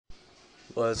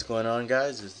What's going on,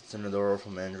 guys? It's another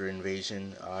from Android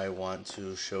Invasion. I want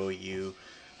to show you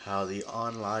how the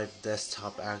Onlive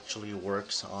desktop actually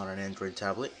works on an Android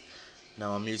tablet.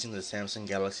 Now I'm using the Samsung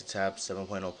Galaxy Tab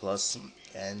 7.0 Plus,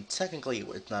 and technically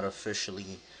it's not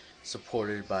officially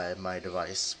supported by my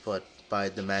device, but by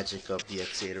the magic of the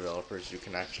XA developers, you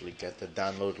can actually get the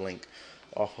download link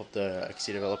off of the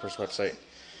XA developers website.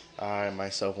 I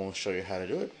myself won't show you how to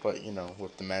do it, but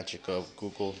with the magic of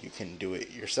Google, you can do it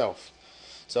yourself.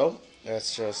 So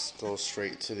let's just go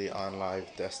straight to the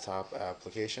Onlive desktop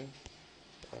application.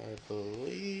 I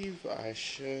believe I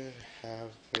should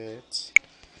have it.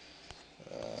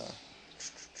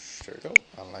 There we go,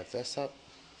 Onlive desktop.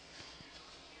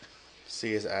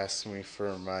 See, it's asking me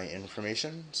for my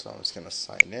information, so I'm just gonna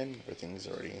sign in. Everything's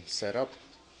already set up.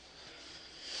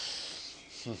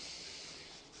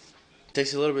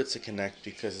 Takes a little bit to connect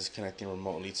because it's connecting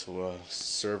remotely to a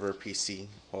server PC.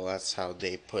 Well, that's how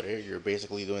they put it. You're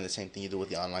basically doing the same thing you do with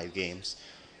the online games.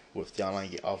 With the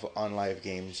Onlive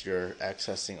games, you're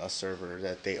accessing a server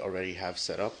that they already have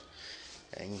set up.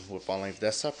 And with Onlive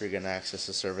Desktop, you're going to access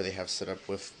a server they have set up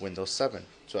with Windows 7.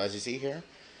 So as you see here,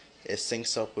 it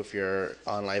syncs up with your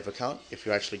Onlive account. If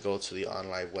you actually go to the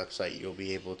Onlive website, you'll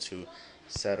be able to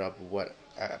set up what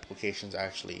applications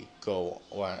actually go,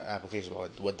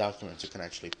 what documents you can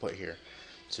actually put here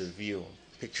to view: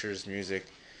 pictures, music.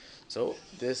 So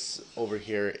this over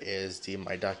here is the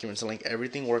My Documents link.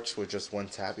 Everything works with just one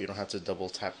tap. You don't have to double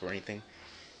tap or anything.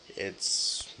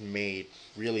 It's made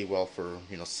really well for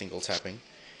single tapping.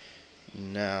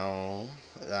 Now,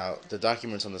 the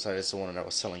documents on the side is the one that I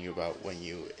was telling you about. When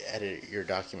you edit your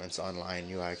documents online,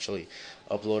 you actually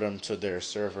upload them to their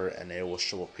server and it will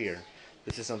show up here.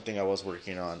 This is something I was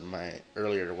working on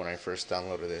earlier when I first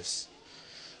downloaded this.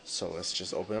 So let's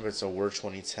just open up. It's a Word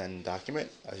 2010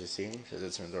 document, as you see, because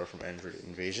it's an from Android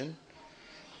Invasion.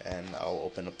 And I'll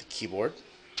open up the keyboard.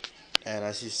 And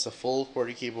as it's a full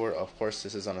QWERTY keyboard, of course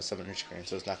this is on a 7-inch screen,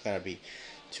 so it's not going to be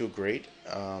too great.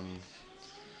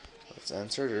 Let's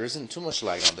answer. There isn't too much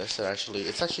lag on this.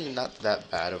 It's actually not that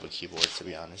bad of a keyboard, to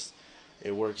be honest.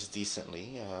 It works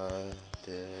decently.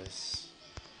 This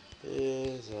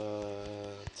is a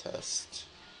test.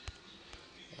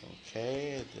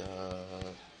 Okay, the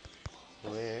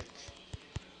quick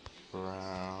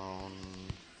brown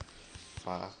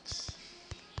fox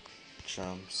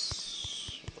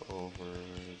jumps over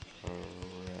the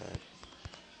red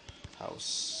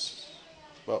house.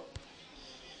 Well,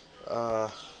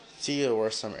 see, there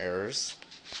were some errors,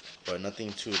 but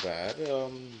nothing too bad.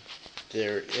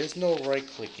 There is no right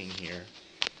clicking here,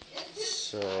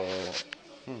 so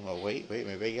oh wait,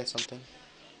 maybe I get something.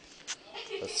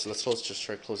 Let's just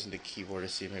try closing the keyboard to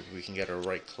see if maybe we can get a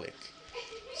right click,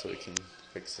 so we can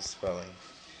fix the spelling.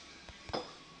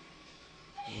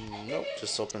 Nope,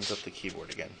 just opens up the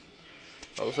keyboard again.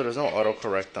 Oh, so there's no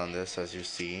autocorrect on this, as you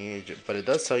see, but it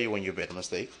does tell you when you made a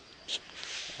mistake.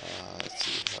 Let's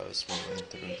see how it's moving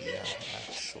through the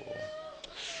actual.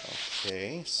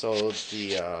 Okay, so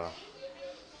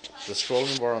the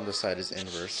scrolling bar on the side is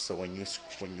inverse, so when you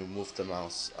move the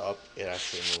mouse up, it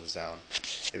actually moves down.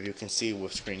 If you can see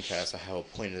with screencast, I have a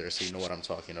pointer there so you know what I'm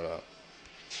talking about.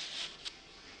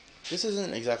 This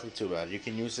isn't exactly too bad. You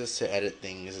can use this to edit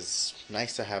things. It's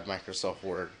nice to have Microsoft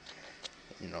Word,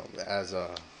 as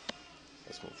a...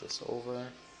 Let's move this over.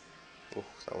 Oh,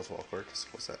 that was awkward.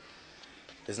 What's that?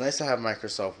 It's nice to have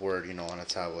Microsoft Word, on a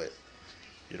tablet.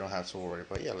 You don't have to worry.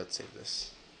 But yeah, let's save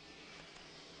this.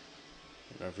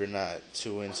 If you're not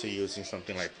too into using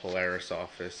something like Polaris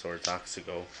Office or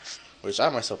Doxigo, which I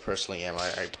myself personally am,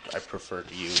 I prefer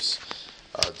to use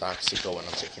Doxigo when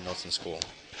I'm taking notes in school.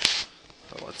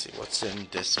 But let's see, what's in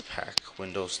this pack?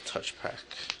 Windows Touch Pack.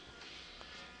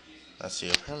 Let's see,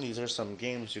 apparently there's some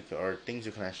games or things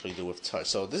you can actually do with touch.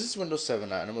 So this is Windows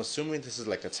 7, and I'm assuming this is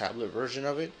like a tablet version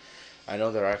of it. I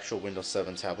know there are actual Windows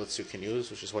 7 tablets you can use,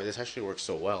 which is why this actually works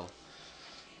so well.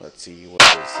 Let's see, what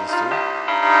does this do?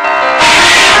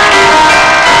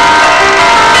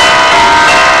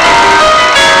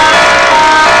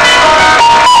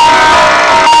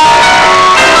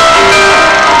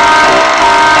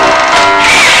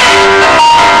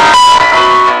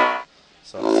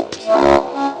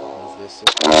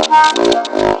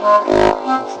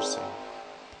 Interesting.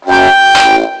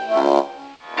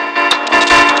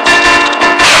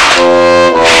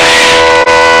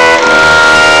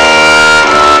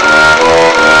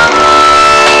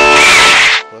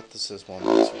 What this is one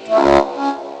or two.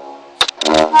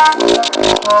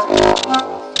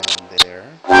 There.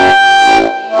 So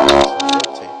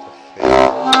rotate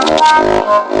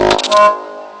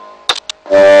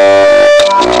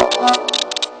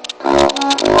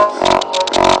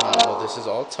the This is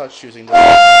all touch using the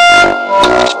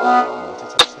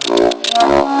multi-touch thing.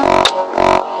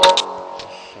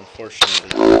 Unfortunately,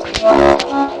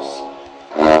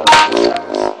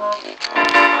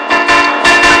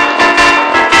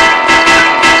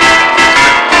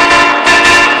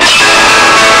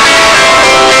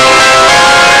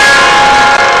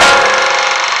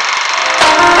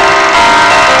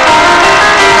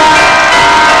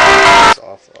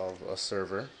 off of a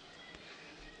server.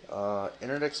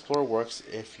 Internet Explorer works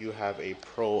if you have a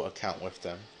pro account with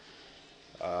them.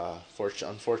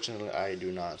 Unfortunately, I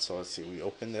do not. So let's see. We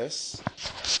open this.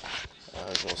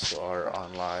 Goes to our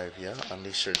Onlive. Yeah,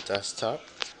 unleash your desktop.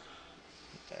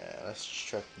 Let's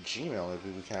check Gmail.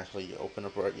 Maybe we can actually open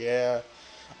up our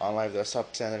Onlive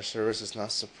desktop standard service does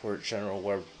not support general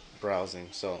web browsing.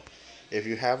 So if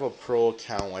you have a pro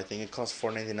account, I think it costs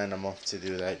 $4.99 a month to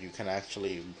do that. You can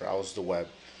actually browse the web.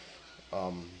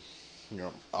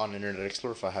 On Internet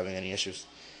Explorer without having any issues.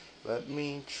 Let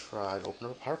me try to open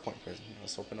up a PowerPoint presentation.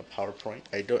 Let's open up PowerPoint.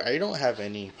 I don't have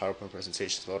any PowerPoint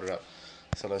presentations loaded up,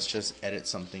 so let's just edit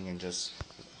something and let's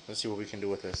see what we can do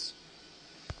with this.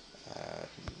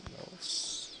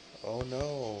 Notes. Oh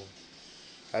no!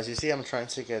 As you see, I'm trying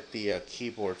to get the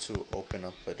keyboard to open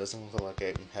up, but it doesn't look like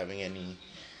I'm having any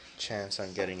chance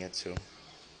on getting it to.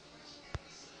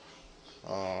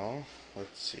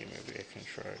 Let's see. Maybe I can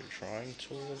try drawing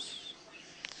tools.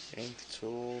 Ink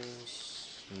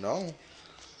tools. No.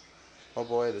 Oh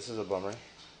boy, this is a bummer.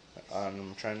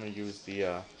 I'm trying to use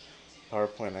the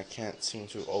PowerPoint. I can't seem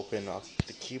to open up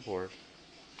the keyboard.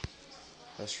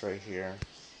 That's right here.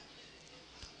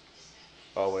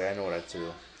 Oh wait, I know what I have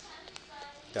to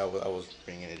do. I was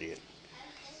being an idiot.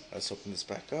 Let's open this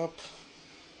back up.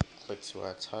 Click to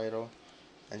add title,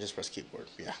 and just press keyboard.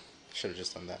 Yeah, should have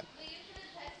just done that.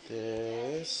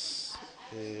 This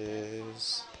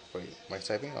is. Wait, am I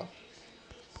typing? Oh.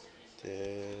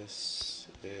 This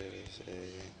is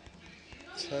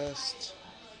a test.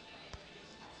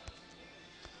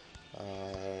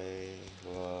 I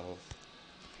love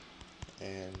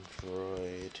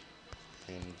Android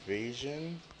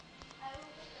Invasion.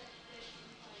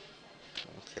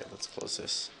 Okay, let's close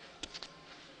this.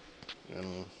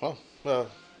 Well,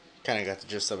 kind of got the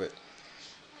gist of it.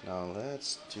 Now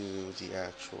let's do the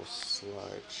actual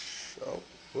slideshow.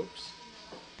 Whoops.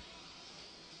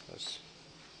 Let's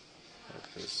move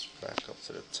this back up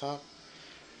to the top.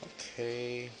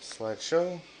 Okay,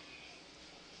 slideshow.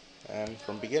 And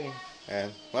from beginning.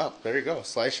 And, well, there you go,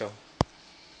 slideshow.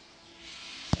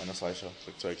 And a slideshow.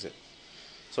 Click to exit.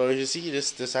 So as you see,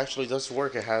 this actually does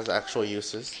work. It has actual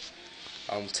uses.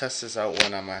 I'll test this out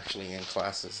when I'm actually in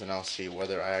classes, and I'll see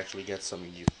whether I actually get some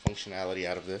functionality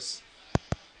out of this.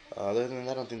 Other than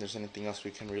that, I don't think there's anything else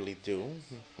we can really do.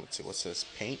 Let's see, what's this?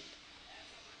 Paint?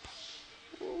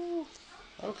 Ooh,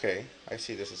 okay, I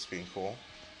see this as being cool.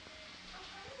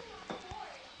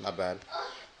 Not bad.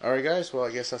 Alright guys, well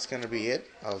I guess that's gonna be it.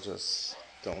 I don't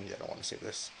want to save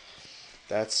this.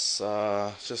 That's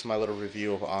just my little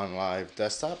review of Onlive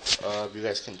desktop. You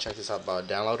guys can check this out by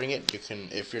downloading it. You can,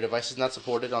 if your device is not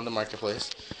supported on the marketplace,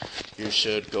 you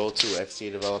should go to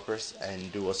XDA Developers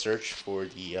and do a search for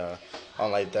the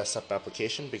Onlive desktop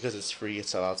application. Because it's free,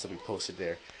 it's allowed to be posted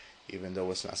there. Even though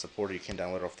it's not supported, you can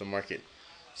download it off the market.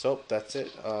 So that's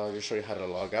it. I'll show you how to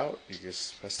log out. You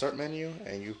just press start menu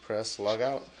and you press log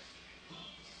out.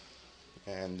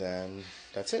 And then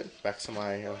that's it. Back to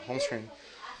my home screen.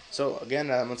 So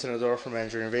again, I'm Antonador from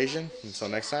Android Invasion. Until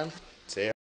next time.